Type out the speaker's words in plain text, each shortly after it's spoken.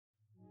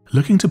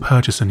Looking to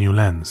purchase a new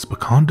lens but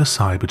can't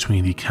decide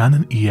between the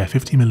Canon EF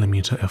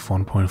 50mm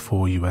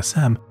f1.4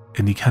 USM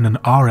and the Canon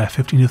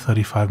RF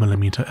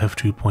 15-35mm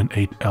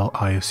f2.8 L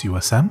IS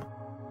USM?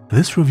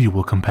 This review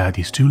will compare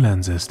these two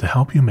lenses to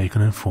help you make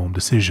an informed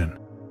decision.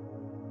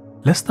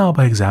 Let's start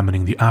by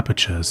examining the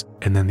apertures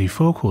and then the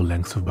focal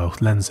length of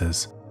both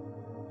lenses.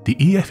 The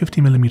EF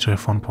 50mm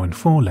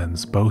f1.4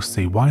 lens boasts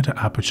a wider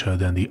aperture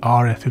than the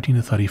RF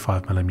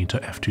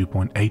 15-35mm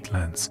f2.8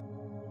 lens.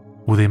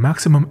 With a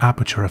maximum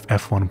aperture of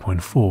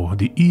f1.4,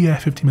 the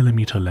EF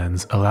 50mm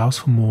lens allows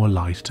for more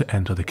light to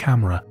enter the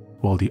camera,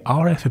 while the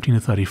RF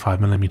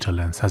 15-35mm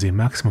lens has a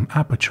maximum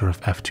aperture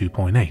of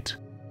f2.8.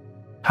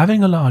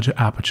 Having a larger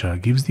aperture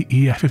gives the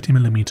EF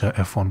 50mm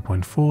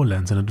f1.4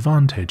 lens an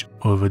advantage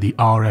over the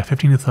RF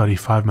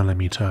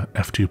 15-35mm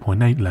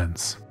f2.8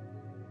 lens.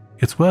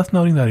 It's worth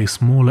noting that a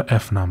smaller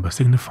f number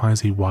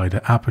signifies a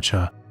wider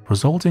aperture,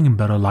 resulting in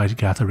better light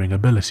gathering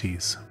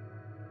abilities.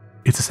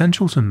 It's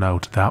essential to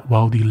note that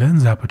while the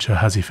lens aperture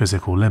has a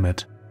physical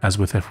limit, as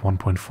with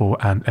f1.4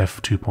 and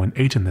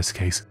f2.8 in this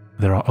case,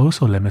 there are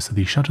also limits to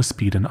the shutter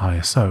speed and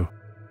ISO.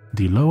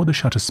 The lower the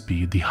shutter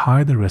speed, the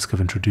higher the risk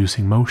of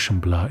introducing motion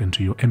blur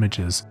into your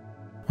images.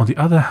 On the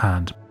other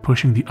hand,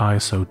 pushing the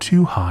ISO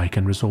too high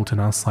can result in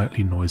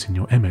unsightly noise in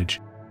your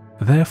image.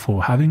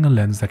 Therefore, having a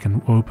lens that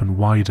can open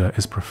wider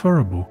is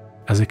preferable,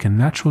 as it can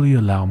naturally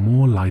allow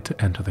more light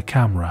to enter the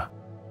camera.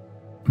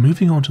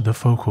 Moving on to the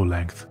focal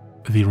length,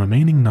 the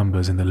remaining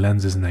numbers in the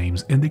lenses'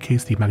 names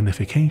indicates the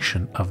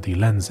magnification of the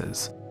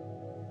lenses.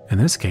 In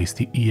this case,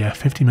 the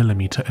EF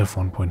 50mm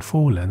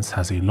f1.4 lens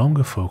has a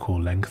longer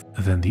focal length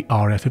than the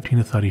RF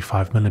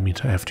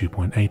 15-35mm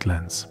f2.8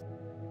 lens.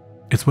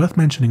 It's worth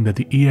mentioning that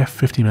the EF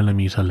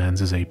 50mm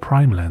lens is a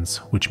prime lens,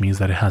 which means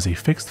that it has a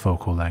fixed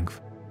focal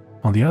length.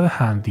 On the other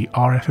hand, the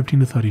RF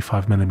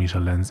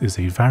 15-35mm lens is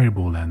a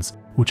variable lens,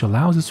 which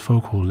allows its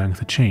focal length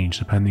to change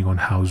depending on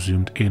how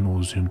zoomed in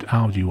or zoomed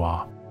out you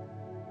are.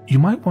 You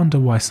might wonder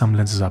why some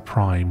lenses are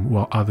prime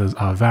while others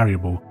are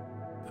variable.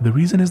 The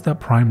reason is that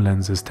prime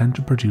lenses tend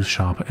to produce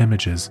sharper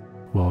images,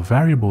 while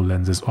variable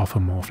lenses offer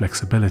more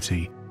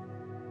flexibility.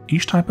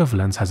 Each type of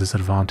lens has its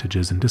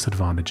advantages and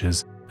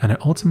disadvantages, and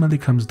it ultimately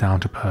comes down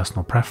to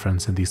personal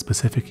preference in the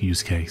specific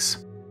use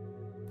case.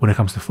 When it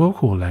comes to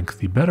focal length,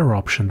 the better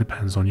option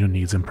depends on your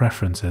needs and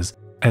preferences,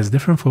 as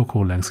different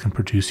focal lengths can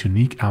produce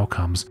unique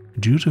outcomes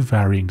due to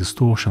varying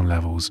distortion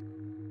levels.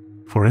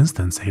 For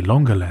instance, a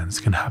longer lens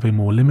can have a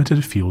more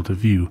limited field of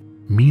view,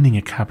 meaning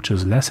it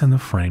captures less in the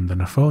frame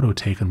than a photo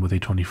taken with a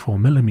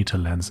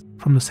 24mm lens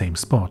from the same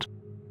spot.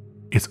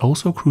 It's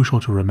also crucial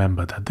to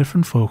remember that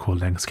different focal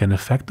lengths can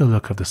affect the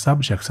look of the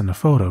subjects in a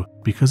photo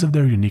because of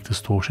their unique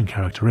distortion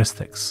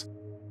characteristics.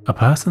 A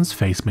person's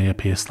face may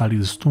appear slightly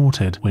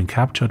distorted when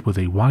captured with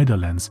a wider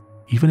lens,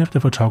 even if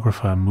the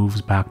photographer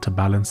moves back to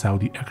balance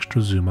out the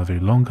extra zoom of a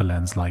longer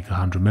lens like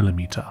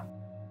 100mm.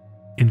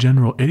 In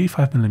general,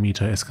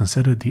 85mm is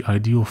considered the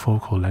ideal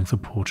focal length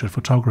of portrait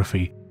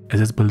photography, as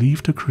it's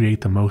believed to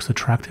create the most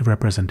attractive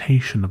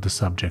representation of the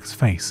subject's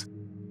face.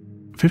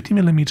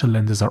 50mm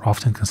lenses are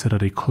often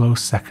considered a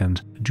close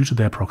second due to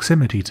their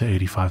proximity to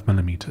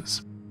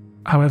 85mm.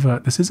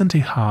 However, this isn't a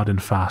hard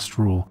and fast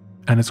rule,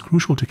 and it's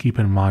crucial to keep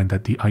in mind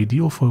that the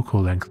ideal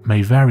focal length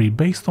may vary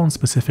based on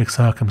specific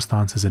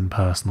circumstances and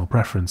personal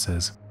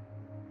preferences.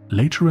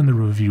 Later in the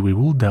review, we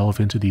will delve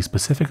into the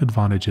specific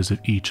advantages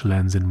of each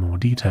lens in more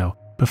detail,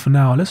 but for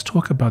now, let's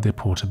talk about their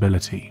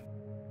portability.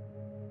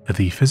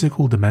 The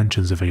physical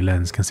dimensions of a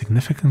lens can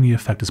significantly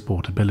affect its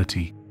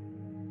portability.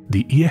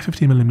 The EF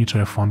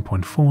 50mm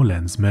f1.4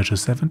 lens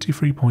measures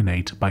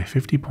 73.8 by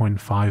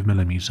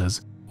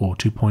 50.5mm or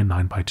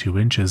 2.9 by 2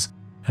 inches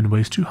and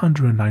weighs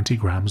 290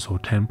 grams or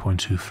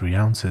 10.23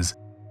 ounces.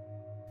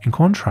 In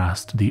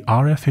contrast, the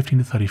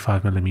RF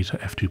 15-35mm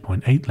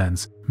f2.8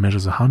 lens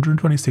measures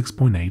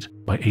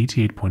 126.8 by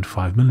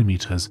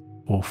 88.5mm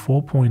or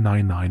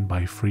 4.99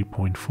 by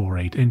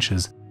 3.48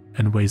 inches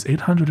and weighs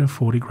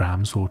 840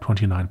 grams or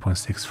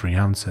 29.63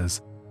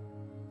 ounces.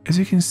 As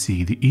you can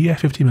see, the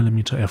EF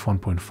 50mm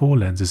f1.4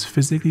 lens is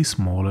physically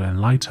smaller and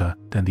lighter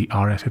than the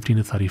RF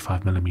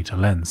 15-35mm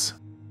lens.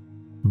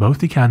 Both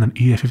the Canon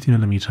EF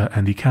 50mm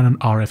and the Canon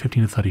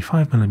RF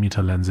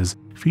 15-35mm lenses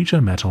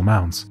feature metal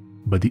mounts,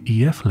 but the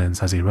EF lens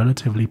has a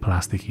relatively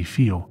plasticky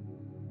feel.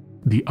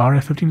 The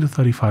RF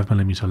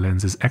 15-35mm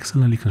lens is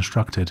excellently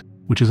constructed,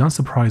 which is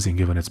unsurprising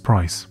given its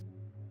price.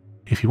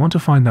 If you want to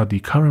find out the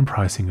current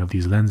pricing of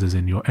these lenses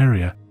in your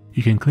area,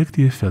 you can click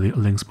the affiliate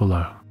links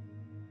below.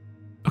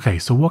 Okay,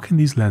 so what can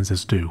these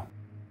lenses do?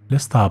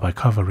 Let's start by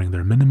covering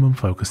their minimum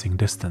focusing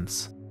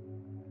distance.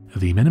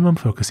 The minimum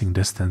focusing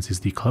distance is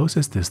the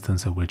closest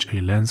distance at which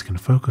a lens can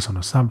focus on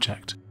a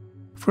subject.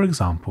 For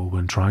example,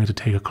 when trying to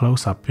take a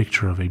close-up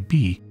picture of a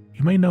bee,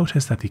 you may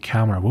notice that the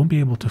camera won't be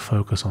able to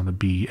focus on the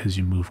bee as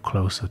you move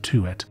closer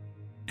to it.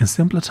 In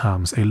simpler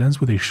terms, a lens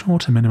with a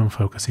shorter minimum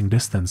focusing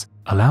distance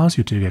allows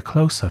you to get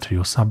closer to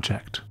your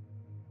subject.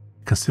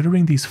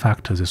 Considering these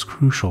factors is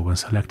crucial when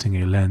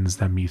selecting a lens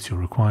that meets your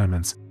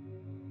requirements.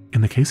 In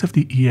the case of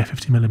the EF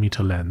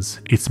 50mm lens,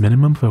 its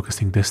minimum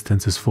focusing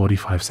distance is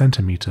 45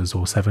 cm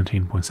or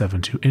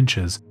 17.72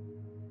 inches.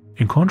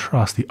 In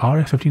contrast, the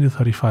RF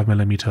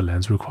 15-35mm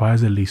lens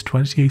requires at least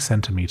 28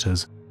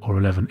 cm or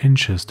 11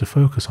 inches to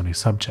focus on a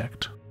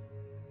subject.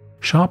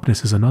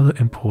 Sharpness is another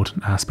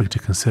important aspect to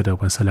consider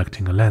when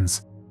selecting a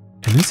lens.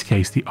 In this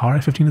case, the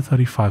RF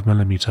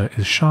 15-35mm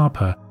is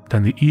sharper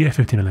than the EF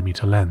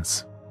 50mm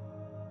lens.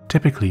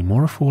 Typically,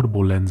 more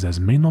affordable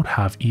lenses may not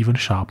have even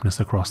sharpness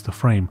across the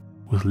frame,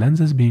 with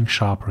lenses being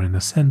sharper in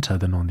the center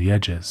than on the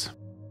edges.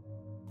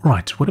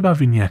 Right, what about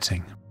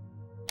vignetting?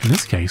 In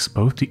this case,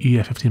 both the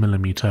EF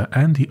 50mm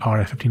and the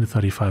RF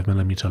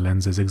 15-35mm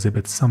lenses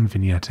exhibit some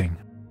vignetting.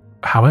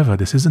 However,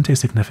 this isn't a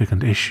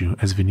significant issue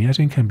as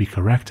vignetting can be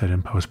corrected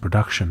in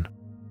post-production.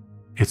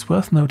 It's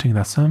worth noting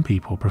that some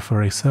people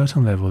prefer a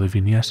certain level of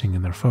vignetting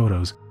in their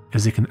photos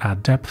as it can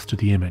add depth to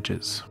the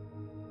images.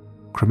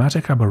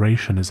 Chromatic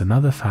aberration is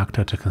another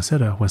factor to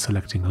consider when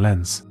selecting a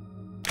lens.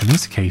 In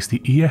this case,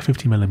 the EF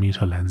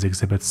 50mm lens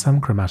exhibits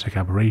some chromatic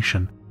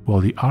aberration,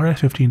 while the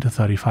RF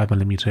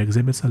 15-35mm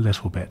exhibits a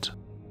little bit.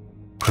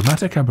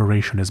 Chromatic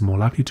aberration is more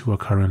likely to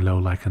occur in low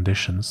light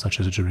conditions such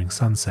as during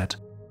sunset.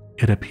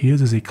 It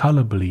appears as a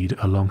color bleed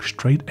along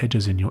straight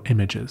edges in your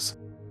images.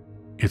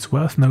 It's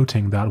worth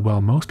noting that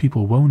while most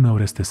people won't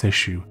notice this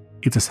issue,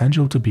 it's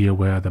essential to be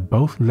aware that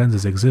both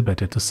lenses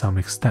exhibit it to some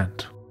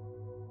extent.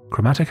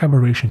 Chromatic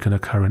aberration can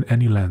occur in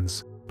any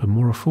lens, but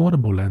more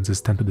affordable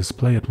lenses tend to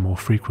display it more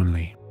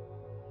frequently.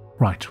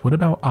 Right, what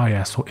about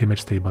IS or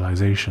image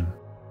stabilization?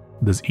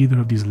 Does either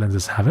of these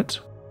lenses have it?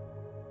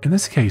 In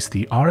this case,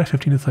 the RF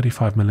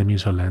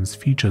 15-35mm lens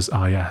features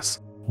IS,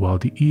 while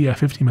the EF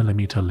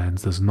 50mm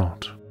lens does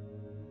not.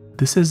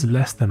 This is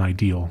less than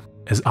ideal,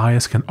 as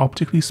IS can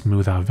optically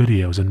smooth out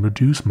videos and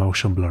reduce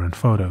motion blur in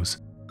photos.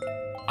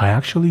 I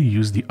actually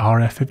use the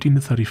RF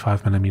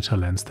 15-35mm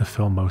lens to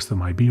film most of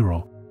my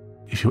B-roll.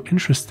 If you're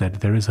interested,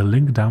 there is a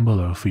link down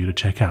below for you to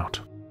check out.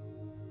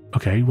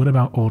 Okay, what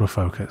about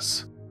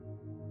autofocus?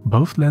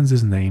 Both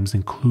lenses' names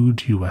include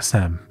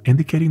USM,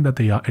 indicating that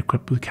they are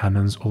equipped with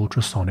Canon's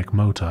ultrasonic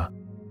motor.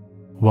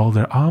 While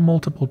there are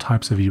multiple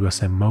types of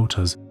USM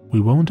motors, we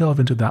won't delve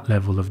into that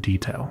level of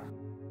detail.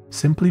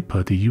 Simply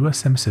put, the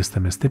USM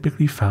system is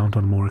typically found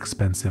on more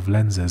expensive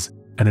lenses,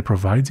 and it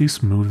provides a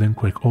smooth and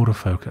quick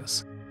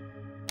autofocus.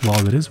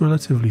 While it is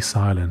relatively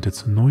silent,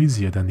 it's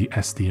noisier than the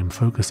SDM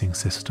focusing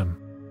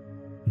system.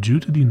 Due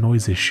to the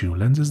noise issue,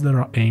 lenses that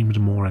are aimed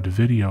more at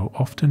video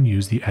often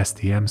use the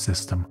SDM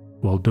system,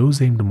 while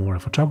those aimed more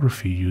at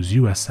photography use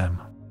USM.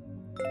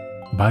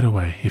 By the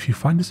way, if you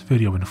find this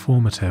video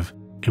informative,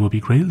 it would be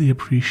greatly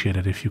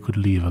appreciated if you could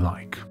leave a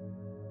like.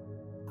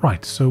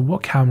 Right, so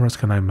what cameras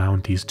can I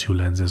mount these two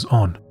lenses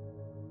on?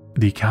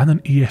 The Canon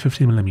EF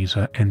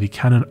 50mm and the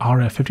Canon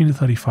RF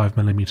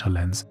 15-35mm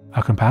lens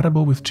are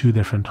compatible with two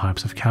different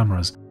types of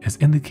cameras, as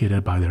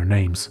indicated by their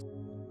names.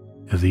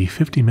 The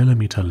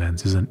 50mm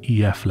lens is an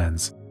EF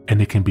lens,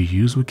 and it can be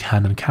used with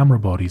Canon camera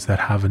bodies that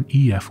have an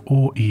EF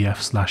or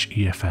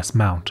EF/EFS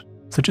mount,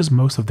 such as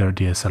most of their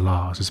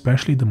DSLRs,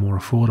 especially the more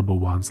affordable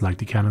ones like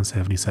the Canon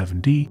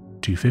 77D,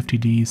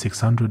 250D,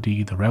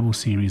 600D, the Rebel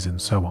series, and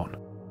so on.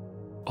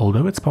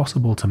 Although it's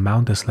possible to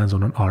mount this lens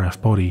on an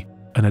RF body,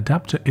 an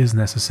adapter is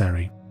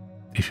necessary.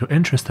 If you're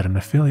interested, an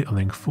affiliate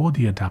link for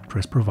the adapter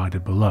is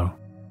provided below.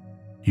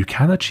 You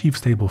can achieve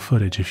stable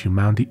footage if you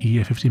mount the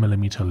EF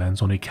 50mm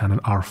lens on a Canon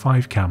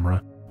R5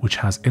 camera, which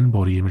has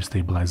in-body image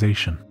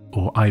stabilization,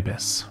 or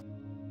IBIS.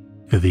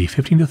 The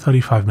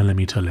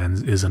 15-35mm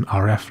lens is an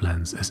RF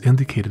lens as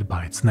indicated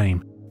by its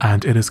name,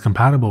 and it is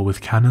compatible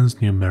with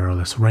Canon's new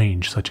mirrorless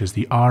range such as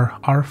the R,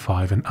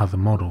 R5 and other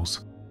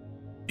models.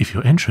 If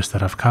you're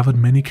interested, I've covered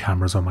many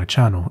cameras on my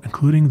channel,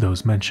 including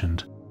those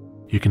mentioned.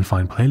 You can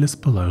find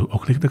playlists below or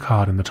click the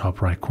card in the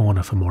top right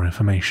corner for more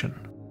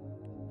information.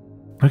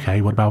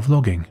 Okay, what about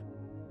vlogging?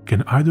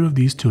 Can either of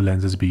these two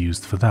lenses be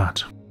used for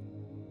that?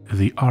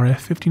 The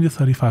RF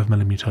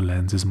 15-35mm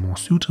lens is more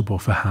suitable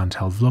for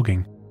handheld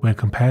vlogging when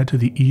compared to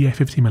the EF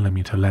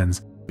 50mm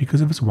lens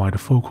because of its wider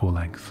focal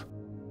length.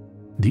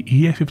 The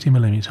EF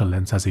 50mm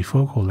lens has a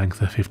focal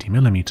length of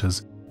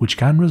 50mm, which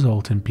can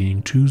result in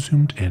being too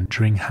zoomed in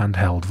during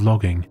handheld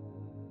vlogging.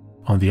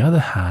 On the other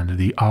hand,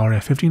 the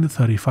RF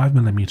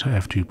 15-35mm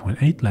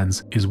f2.8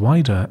 lens is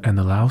wider and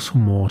allows for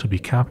more to be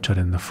captured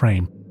in the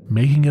frame,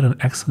 making it an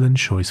excellent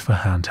choice for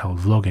handheld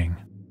vlogging.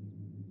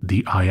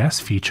 The IS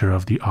feature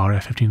of the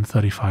RF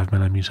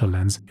 15-35mm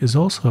lens is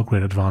also a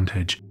great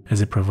advantage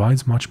as it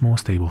provides much more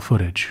stable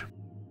footage.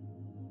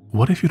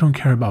 What if you don't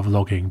care about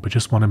vlogging but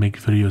just want to make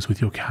videos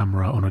with your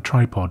camera on a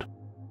tripod?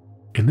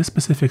 In this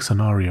specific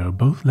scenario,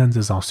 both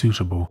lenses are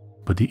suitable,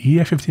 but the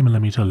EF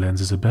 50mm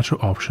lens is a better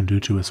option due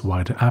to its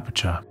wider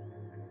aperture.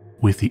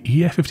 With the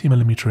EF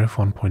 50mm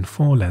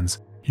f1.4 lens,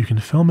 you can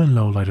film in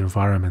low light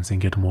environments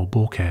and get more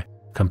bokeh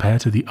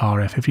compared to the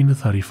RF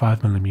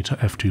 15-35mm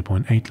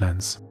f2.8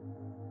 lens.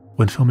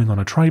 When filming on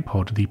a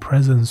tripod, the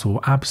presence or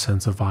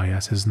absence of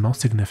IS is not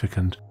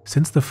significant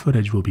since the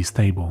footage will be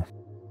stable.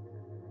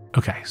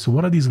 Okay, so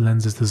what are these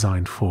lenses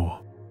designed for?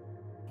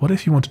 What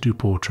if you want to do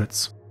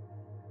portraits?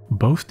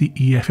 both the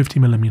EF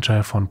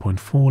 50mm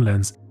f1.4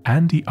 lens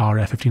and the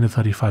RF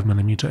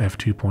 15-35mm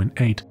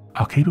f2.8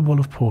 are capable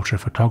of portrait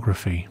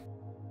photography.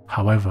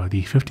 However,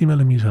 the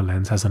 50mm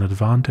lens has an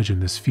advantage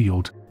in this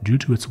field due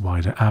to its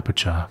wider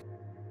aperture.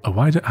 A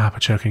wider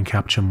aperture can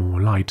capture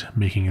more light,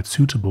 making it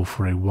suitable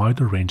for a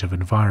wider range of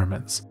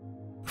environments.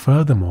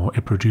 Furthermore,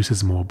 it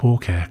produces more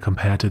bokeh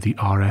compared to the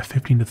RF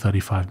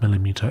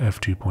 15-35mm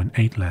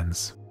f2.8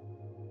 lens.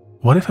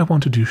 What if I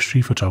want to do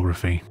street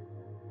photography?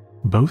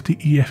 Both the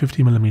EF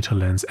 50mm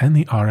lens and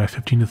the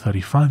RF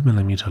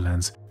 15-35mm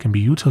lens can be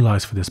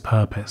utilized for this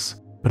purpose,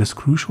 but it's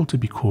crucial to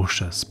be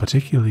cautious,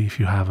 particularly if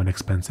you have an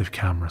expensive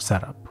camera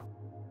setup.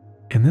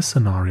 In this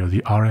scenario,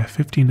 the RF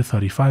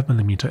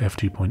 15-35mm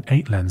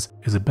f2.8 lens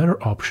is a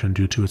better option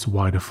due to its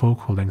wider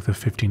focal length of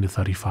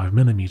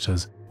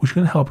 15-35mm, which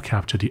can help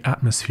capture the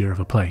atmosphere of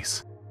a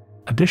place.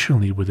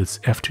 Additionally, with its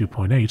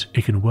f2.8,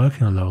 it can work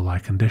in low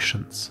light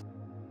conditions.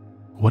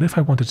 What if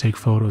I want to take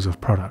photos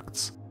of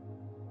products?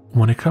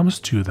 When it comes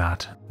to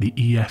that, the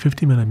EF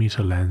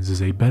 50mm lens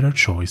is a better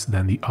choice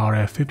than the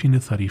RF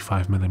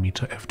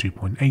 15-35mm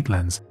f2.8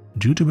 lens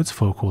due to its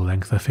focal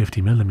length of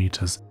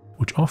 50mm,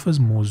 which offers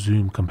more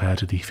zoom compared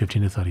to the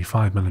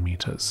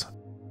 15-35mm.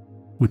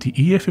 With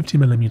the EF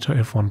 50mm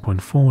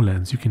f1.4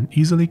 lens, you can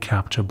easily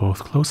capture both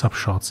close-up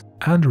shots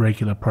and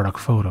regular product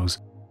photos.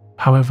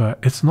 However,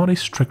 it's not a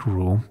strict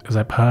rule, as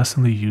I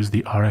personally use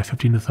the RF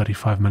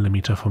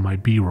 15-35mm for my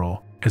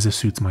B-roll, as it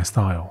suits my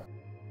style.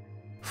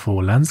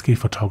 For landscape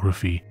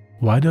photography,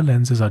 wider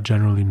lenses are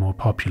generally more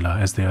popular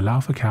as they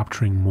allow for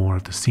capturing more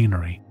of the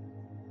scenery.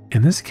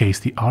 In this case,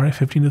 the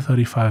RF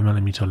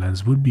 15-35mm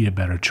lens would be a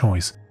better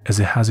choice, as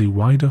it has a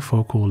wider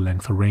focal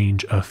length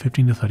range of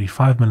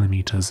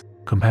 15-35mm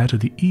compared to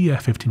the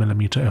EF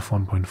 50mm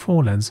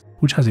f1.4 lens,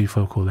 which has a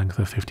focal length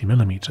of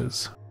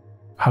 50mm.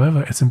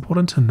 However, it's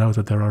important to note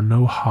that there are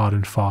no hard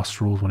and fast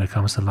rules when it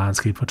comes to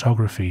landscape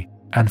photography,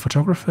 and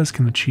photographers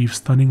can achieve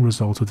stunning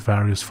results with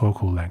various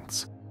focal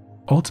lengths.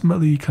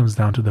 Ultimately, it comes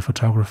down to the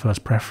photographer's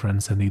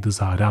preference and the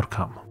desired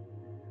outcome.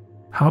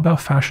 How about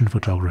fashion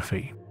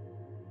photography?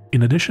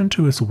 In addition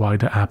to its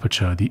wider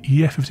aperture, the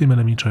EF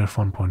 50mm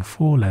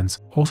f1.4 lens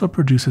also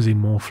produces a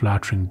more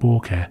flattering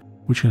bokeh,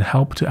 which can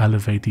help to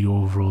elevate the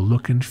overall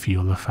look and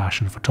feel of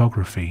fashion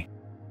photography.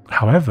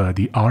 However,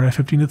 the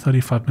RF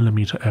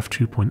 15-35mm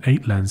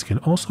f2.8 lens can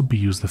also be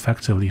used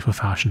effectively for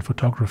fashion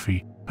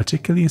photography,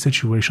 particularly in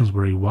situations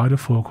where a wider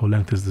focal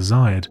length is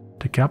desired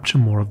to capture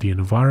more of the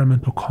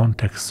environment or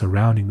context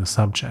surrounding the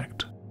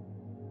subject.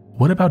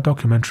 What about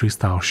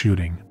documentary-style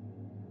shooting?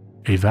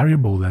 A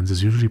variable lens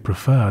is usually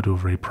preferred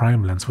over a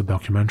prime lens for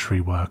documentary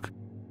work.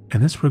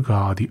 In this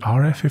regard, the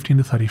RF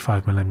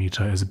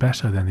 15-35mm is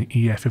better than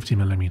the EF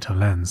 50mm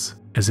lens,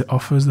 as it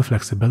offers the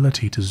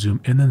flexibility to zoom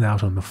in and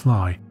out on the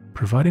fly,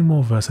 providing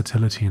more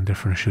versatility in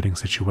different shooting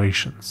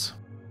situations.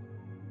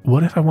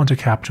 What if I want to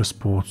capture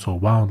sports or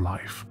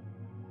wildlife?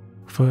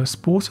 For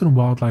sports and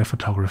wildlife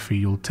photography,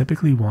 you'll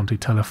typically want a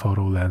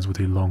telephoto lens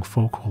with a long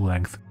focal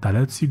length that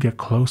lets you get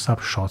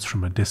close-up shots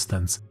from a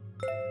distance.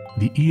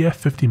 The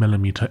EF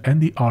 50mm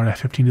and the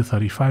RF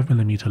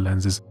 15-35mm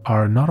lenses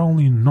are not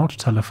only not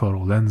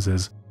telephoto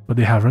lenses, but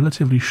they have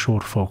relatively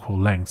short focal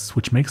lengths,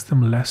 which makes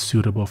them less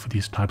suitable for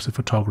these types of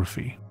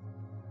photography.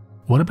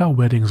 What about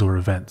weddings or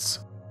events?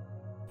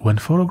 When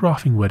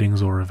photographing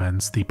weddings or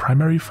events, the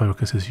primary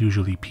focus is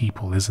usually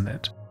people, isn't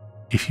it?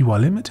 If you are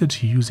limited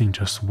to using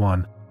just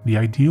one, the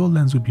ideal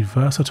lens would be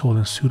versatile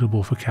and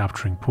suitable for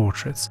capturing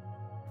portraits.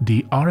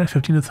 The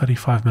RF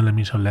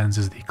 15-35mm lens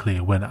is the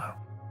clear winner.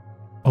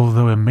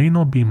 Although it may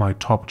not be my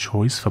top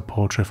choice for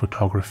portrait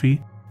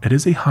photography, it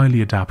is a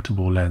highly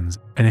adaptable lens,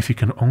 and if you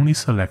can only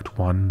select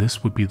one,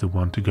 this would be the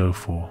one to go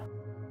for.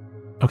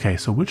 Okay,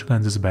 so which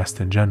lens is best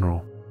in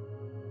general?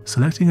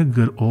 Selecting a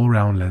good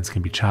all-round lens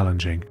can be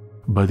challenging,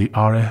 but the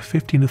RF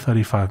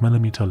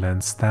 15-35mm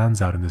lens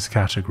stands out in this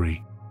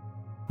category.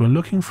 When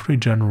looking for a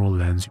general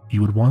lens, you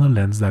would want a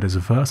lens that is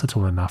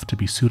versatile enough to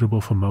be suitable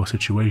for most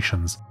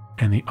situations,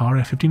 and the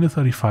RF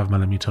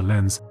 15-35mm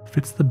lens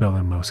fits the bill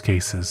in most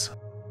cases.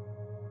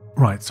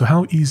 Right, so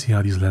how easy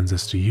are these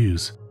lenses to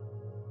use?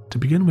 To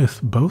begin with,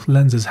 both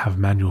lenses have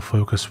manual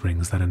focus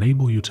rings that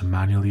enable you to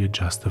manually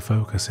adjust the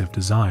focus if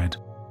desired.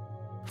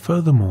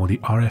 Furthermore, the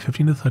RF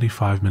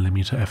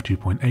 15-35mm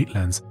f2.8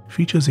 lens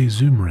features a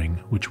zoom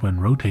ring, which when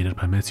rotated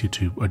permits you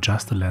to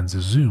adjust the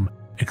lens's zoom,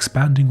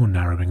 expanding or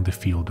narrowing the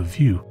field of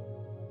view.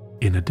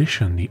 In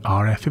addition, the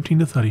RF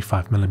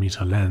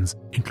 15-35mm lens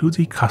includes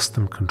a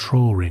custom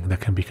control ring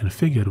that can be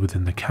configured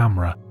within the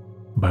camera.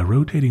 By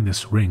rotating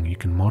this ring, you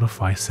can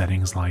modify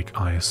settings like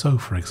ISO,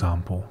 for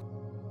example.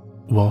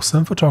 While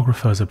some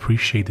photographers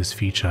appreciate this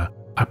feature,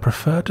 I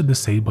prefer to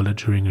disable it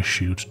during a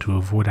shoot to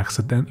avoid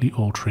accidentally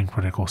altering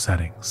critical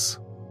settings.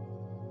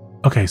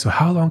 Okay, so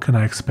how long can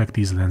I expect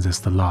these lenses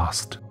to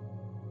last?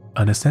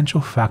 An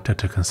essential factor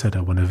to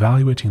consider when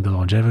evaluating the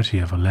longevity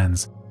of a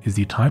lens is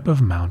the type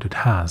of mount it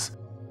has.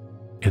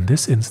 In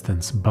this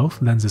instance,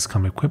 both lenses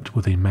come equipped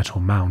with a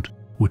metal mount,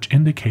 which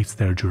indicates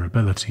their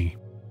durability.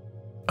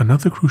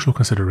 Another crucial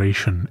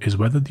consideration is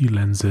whether the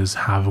lenses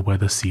have a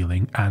weather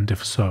sealing, and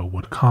if so,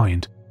 what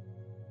kind.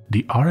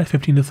 The RF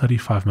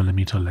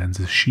 15-35mm lens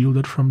is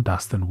shielded from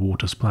dust and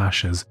water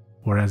splashes,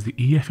 whereas the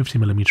EF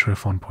 50mm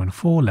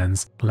f1.4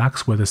 lens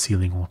lacks weather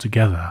sealing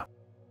altogether.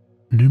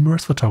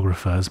 Numerous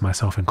photographers,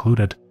 myself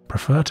included,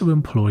 prefer to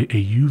employ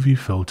a UV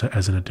filter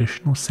as an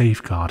additional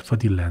safeguard for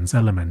the lens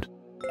element.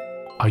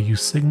 I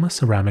use Sigma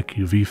ceramic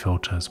UV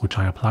filters, which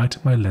I apply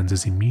to my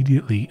lenses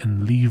immediately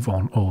and leave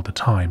on all the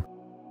time.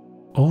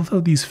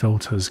 Although these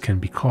filters can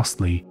be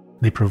costly,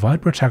 they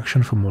provide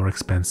protection for more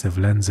expensive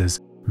lenses,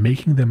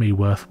 making them a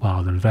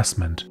worthwhile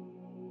investment.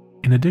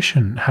 In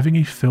addition, having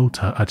a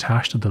filter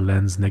attached to the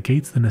lens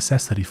negates the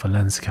necessity for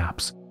lens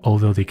caps,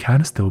 although they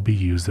can still be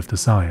used if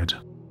desired.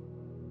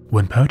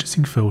 When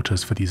purchasing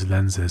filters for these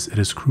lenses, it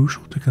is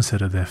crucial to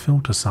consider their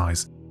filter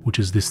size, which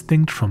is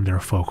distinct from their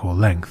focal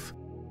length.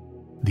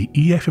 The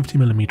EF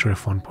 50mm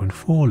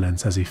f1.4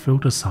 lens has a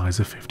filter size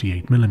of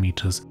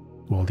 58mm,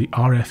 while the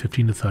RF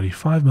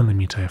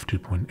 15-35mm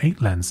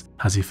f2.8 lens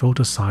has a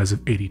filter size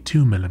of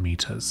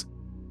 82mm.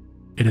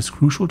 It is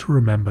crucial to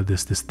remember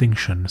this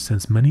distinction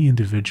since many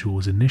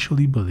individuals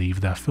initially believe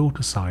that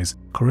filter size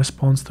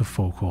corresponds to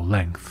focal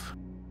length.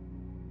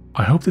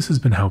 I hope this has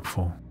been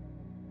helpful.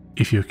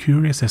 If you're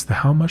curious as to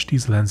how much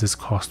these lenses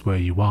cost where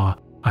you are,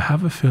 I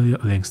have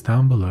affiliate links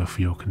down below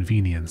for your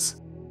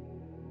convenience.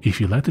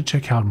 If you'd like to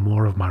check out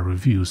more of my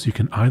reviews, you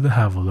can either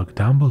have a look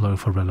down below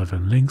for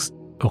relevant links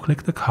or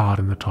click the card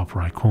in the top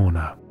right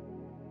corner.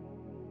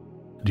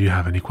 Do you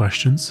have any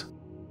questions?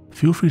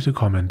 Feel free to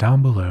comment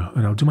down below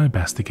and I'll do my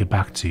best to get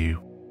back to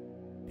you.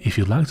 If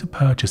you'd like to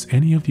purchase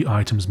any of the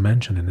items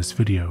mentioned in this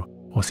video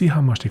or see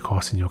how much they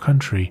cost in your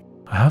country,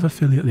 I have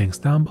affiliate links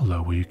down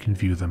below where you can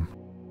view them.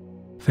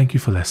 Thank you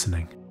for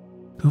listening.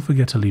 Don't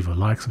forget to leave a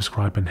like,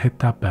 subscribe and hit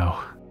that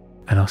bell,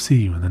 and I'll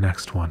see you in the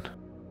next one.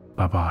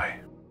 Bye bye.